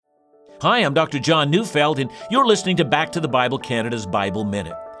Hi, I'm Dr. John Neufeld, and you're listening to Back to the Bible Canada's Bible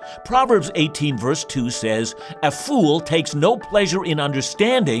Minute. Proverbs 18 verse 2 says, "A fool takes no pleasure in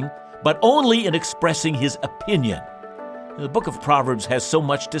understanding, but only in expressing his opinion." The book of Proverbs has so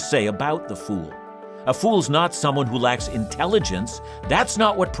much to say about the fool. A fool's not someone who lacks intelligence. That's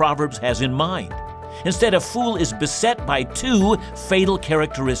not what Proverbs has in mind. Instead, a fool is beset by two fatal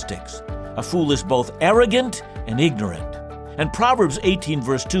characteristics. A fool is both arrogant and ignorant. And Proverbs 18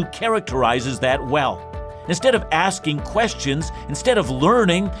 verse 2 characterizes that well. Instead of asking questions, instead of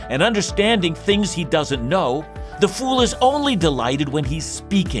learning and understanding things he doesn't know, the fool is only delighted when he's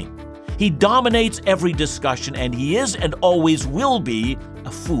speaking. He dominates every discussion, and he is and always will be a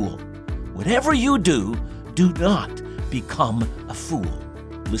fool. Whatever you do, do not become a fool.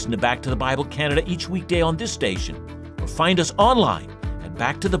 Listen to Back to the Bible Canada each weekday on this station, or find us online at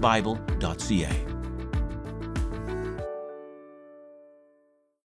backtothebible.ca.